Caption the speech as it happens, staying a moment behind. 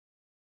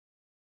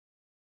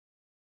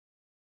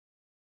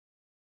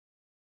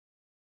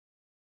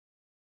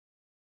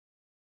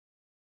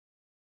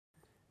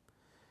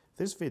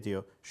This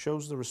video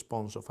shows the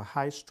response of a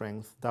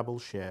high-strength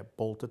double-shear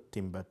bolted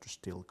timber to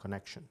steel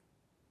connection.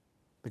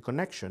 The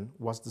connection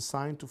was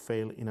designed to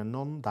fail in a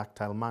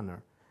non-ductile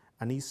manner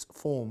and is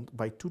formed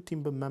by two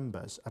timber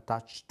members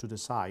attached to the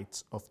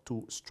sides of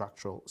two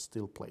structural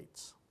steel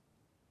plates.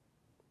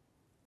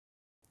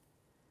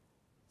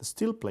 The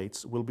steel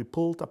plates will be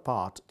pulled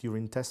apart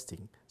during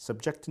testing,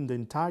 subjecting the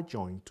entire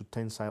joint to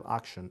tensile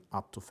action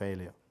up to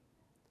failure.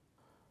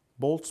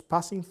 Bolts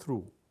passing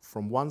through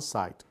from one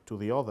side to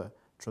the other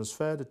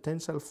transfer the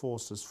tensile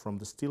forces from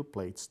the steel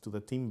plates to the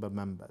timber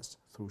members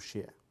through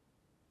shear.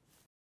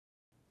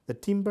 The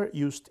timber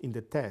used in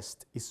the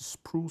test is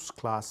spruce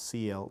Class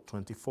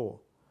CL24,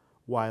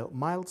 while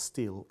mild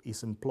steel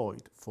is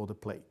employed for the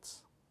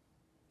plates.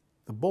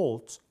 The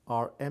bolts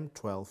are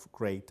M12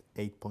 grade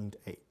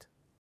 8.8.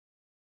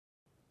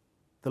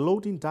 The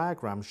loading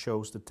diagram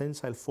shows the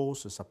tensile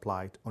forces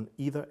applied on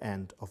either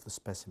end of the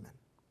specimen.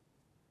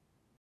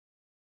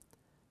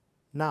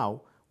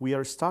 Now we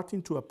are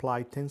starting to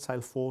apply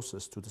tensile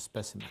forces to the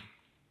specimen.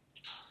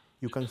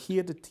 You can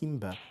hear the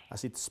timber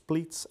as it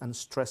splits and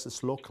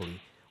stresses locally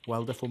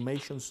while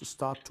deformations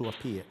start to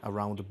appear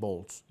around the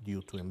bolts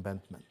due to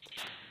embedment.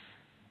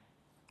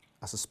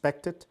 As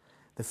expected,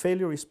 the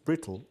failure is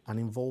brittle and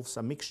involves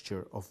a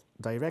mixture of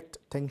direct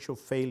tensile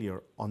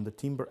failure on the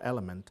timber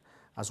element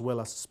as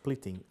well as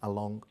splitting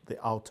along the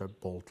outer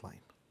bolt line.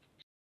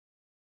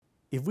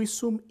 If we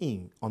zoom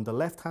in on the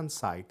left-hand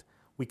side,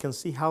 we can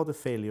see how the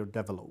failure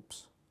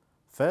develops.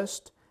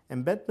 First,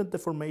 embedment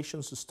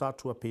deformations start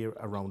to appear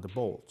around the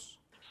bolts.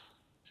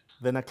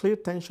 Then a clear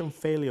tension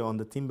failure on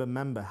the timber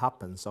member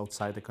happens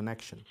outside the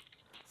connection,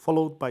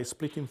 followed by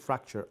splitting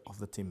fracture of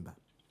the timber.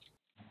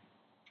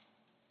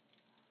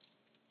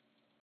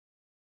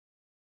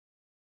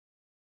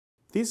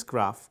 This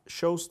graph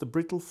shows the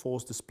brittle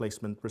force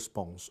displacement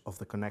response of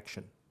the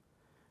connection.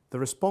 The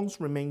response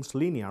remains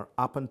linear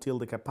up until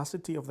the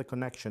capacity of the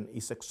connection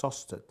is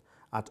exhausted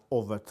at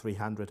over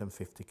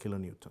 350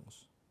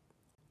 kilonewtons.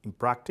 In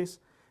practice,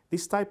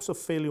 these types of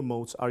failure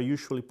modes are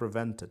usually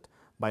prevented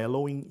by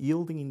allowing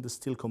yielding in the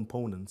steel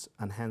components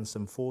and hence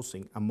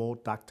enforcing a more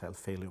ductile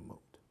failure mode.